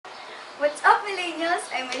Milleyjnnials!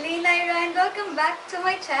 I'm Milleyjnaira and welcome back to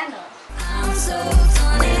my channel. I'm so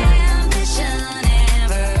funny, ambition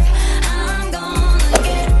ever. I'm gonna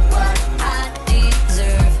get what I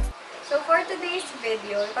deserve. So for today's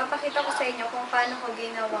video, ipapakita ko sa inyo kung paano ko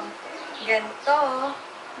ginawang ganito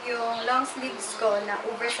yung long sleeves ko na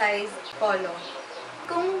oversized polo.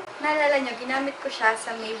 Kung naalala nyo, ginamit ko siya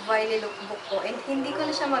sa may Wiley lookbook ko and hindi ko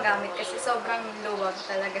na siya magamit kasi sobrang luwag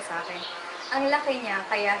talaga sa akin. Ang laki niya,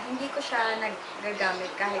 kaya hindi ko siya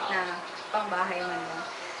nagagamit kahit na pangbahay man lang.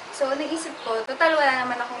 So, naisip ko, total wala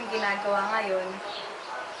naman akong ginagawa ngayon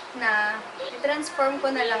na i-transform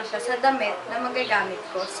ko na lang siya sa damit na magagamit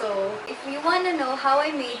ko. So, if you wanna know how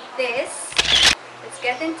I made this, let's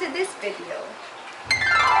get into this video.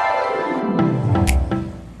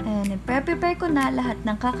 Prepare ko na lahat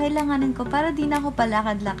ng kakailanganin ko para di na ako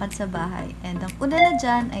palakad-lakad sa bahay. And ang una na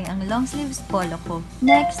dyan ay ang long sleeves polo ko.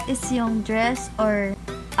 Next is yung dress or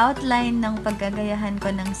outline ng paggagayahan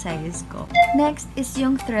ko ng size ko. Next is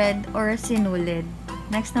yung thread or sinulid.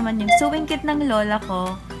 Next naman yung sewing kit ng lola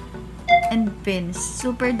ko. And pins.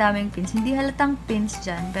 Super daming pins. Hindi halatang pins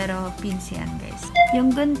dyan, pero pins yan guys.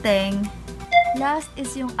 Yung gunting. Last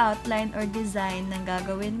is yung outline or design ng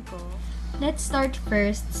gagawin ko. Let's start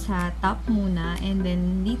first sa top muna, and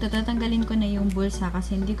then dito tatanggalin ko na yung bulsa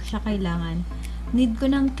kasi hindi ko siya kailangan. Need ko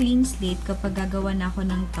ng clean slate kapag gagawa na ako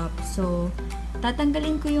ng top. So,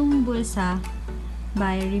 tatanggalin ko yung bulsa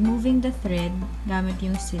by removing the thread gamit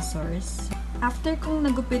yung scissors. After kong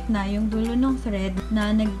nagupit na yung dulo ng thread na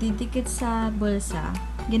nagdidikit sa bulsa,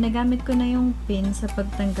 ginagamit ko na yung pin sa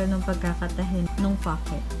pagtanggal ng pagkakatahin ng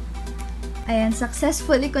pocket. Ayan,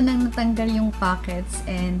 successfully ko nang natanggal yung pockets,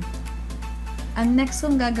 and ang next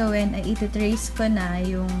kong gagawin ay iti-trace ko na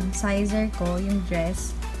yung sizer ko, yung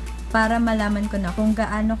dress, para malaman ko na kung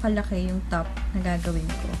gaano kalaki yung top na gagawin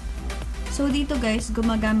ko. So, dito guys,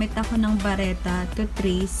 gumagamit ako ng bareta to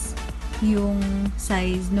trace yung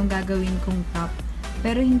size nung gagawin kong top.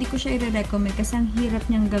 Pero hindi ko siya i-recommend kasi ang hirap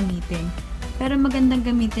niyang gamitin. Pero magandang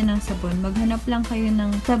gamitin ng sabon. Maghanap lang kayo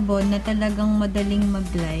ng sabon na talagang madaling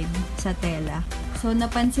mag-glide sa tela. So,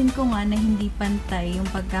 napansin ko nga na hindi pantay yung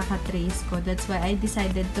pagkakatrace ko. That's why I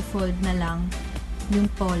decided to fold na lang yung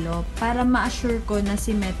polo para ma-assure ko na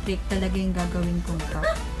symmetric talaga yung gagawin kong top.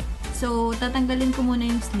 So, tatanggalin ko muna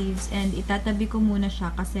yung sleeves and itatabi ko muna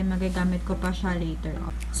siya kasi magagamit ko pa siya later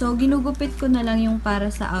on. So, ginugupit ko na lang yung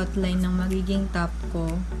para sa outline ng magiging top ko.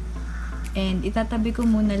 And itatabi ko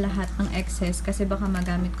muna lahat ng excess kasi baka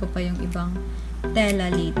magamit ko pa yung ibang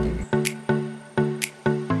tela later.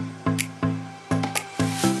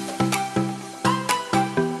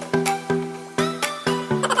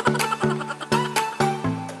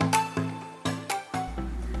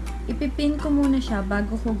 Ipipin ko muna siya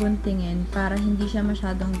bago ko guntingin para hindi siya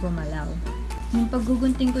masyadong gumalaw. Yung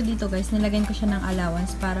paggugunting ko dito guys, nilagyan ko siya ng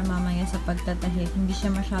allowance para mamaya sa pagtatahi, hindi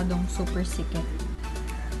siya masyadong super sikip.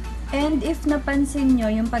 And if napansin nyo,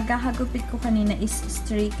 yung pagkakagupit ko kanina is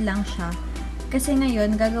straight lang siya. Kasi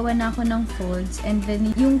ngayon, gagawa na ako ng folds, and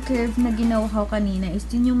then yung curve na ginawa ko kanina is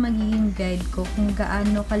yun yung magiging guide ko kung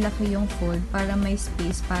gaano kalaki yung fold para may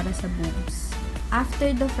space para sa boobs.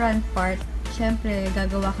 After the front part, syempre,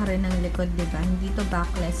 gagawa ka rin ng likod, diba? Hindi to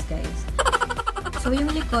backless, guys. So,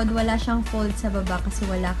 yung likod, wala siyang fold sa baba kasi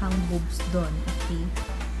wala kang boobs doon, okay?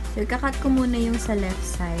 So, ikakat ko muna yung sa left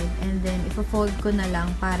side and then ipo-fold ko na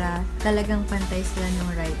lang para talagang pantay sila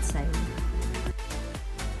ng right side.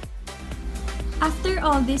 After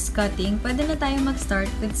all this cutting, pwede na tayo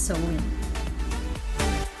mag-start with sewing.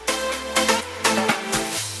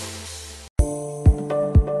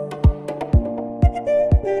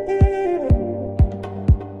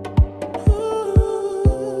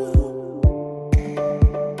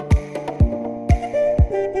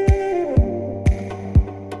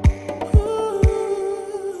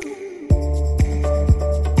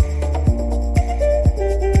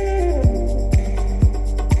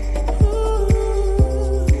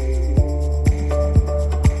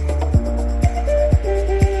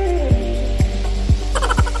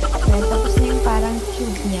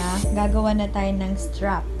 Gagawa na tayo ng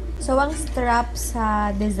strap. So, ang strap sa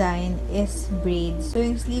design is braids. So,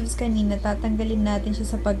 yung sleeves kanina, tatanggalin natin siya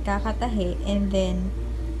sa pagkakatahi and then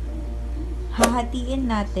hahatiin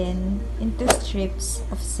natin into strips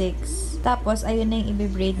of 6. Tapos, ayun na yung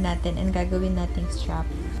i-braid natin and gagawin nating strap.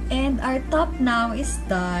 And our top now is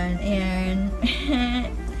done. And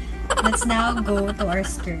let's now go to our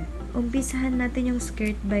skirt. Umpisahan natin yung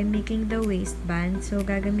skirt by making the waistband. So,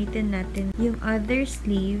 gagamitin natin yung other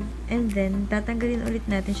sleeve and then tatanggalin ulit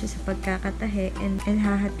natin siya sa pagkakatahi and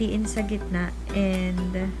hahatiin sa gitna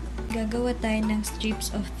and Gagawa tayo ng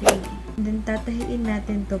strips of 3. And then, tatahiin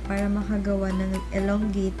natin to para makagawa ng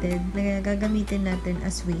elongated na gagamitin natin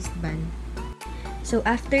as waistband. So,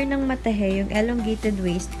 after ng matahe, yung elongated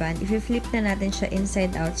waistband, i-flip na natin siya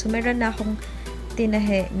inside out. So, meron na akong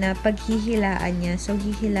tinahe na paghihilaan niya. So,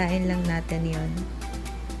 hihilain lang natin yon.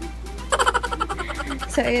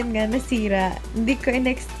 So, ayun nga, nasira. Hindi ko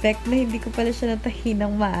in-expect na hindi ko pala siya natahi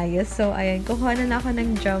ng maayos. So, ayun, kukuha na ako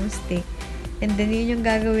ng drumstick. And then, yun yung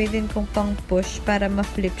gagawin kong pang push para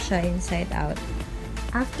ma-flip siya inside out.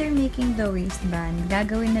 After making the waistband,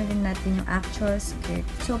 gagawin na rin natin yung actual skirt.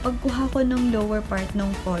 So, pagkuha ko ng lower part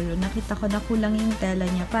ng polo, nakita ko na kulang yung tela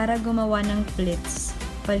niya para gumawa ng pleats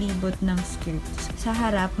palibot ng skirt. Sa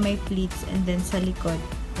harap, may pleats and then sa likod,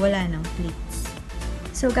 wala ng pleats.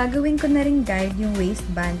 So, gagawin ko na rin guide yung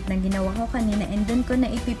waistband na ginawa ko kanina and dun ko na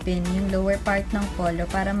ipipin yung lower part ng polo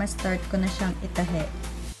para ma-start ko na siyang itahe.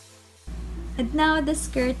 And now, the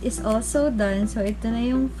skirt is also done. So, ito na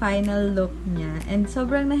yung final look niya. And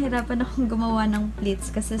sobrang nahirapan akong gumawa ng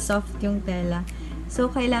pleats kasi soft yung tela.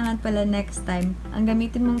 So, kailangan pala next time, ang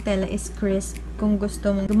gamitin mong tela is crisp kung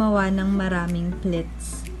gusto mong gumawa ng maraming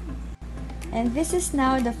pleats. And this is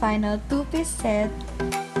now the final 2-piece set.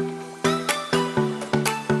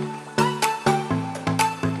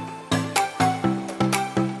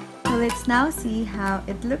 So, let's now see how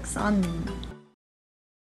it looks on me.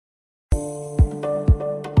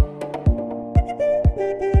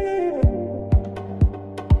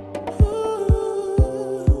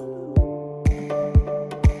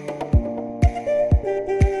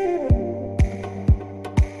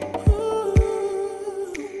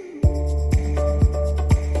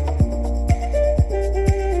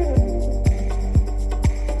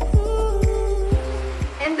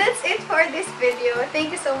 For this video,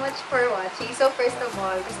 thank you so much for watching. So first of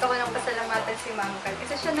all, gusto ko nang pasalamatan si Ma'am Kat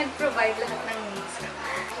kasi siya nag-provide lahat ng needs ko.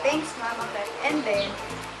 Thanks, Ma'am Kat. And then,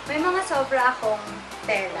 may mga sobra akong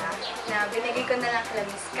tela na binigay ko na lang kila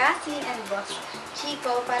Miss Cassie and Boss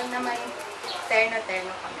Chico para naman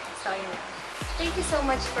terno-terno kami. So, yun na. Thank you so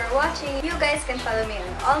much for watching. You guys can follow me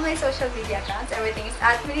on all my social media accounts. Everything is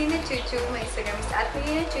at milleyjnnials. My Instagram is at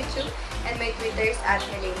milleyjnnials and my Twitter is at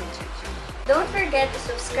milleyjnnials. Don't forget to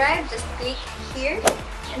subscribe, just click here.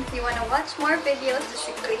 And if you want to watch more videos, just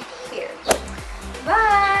click here.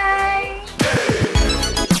 Bye!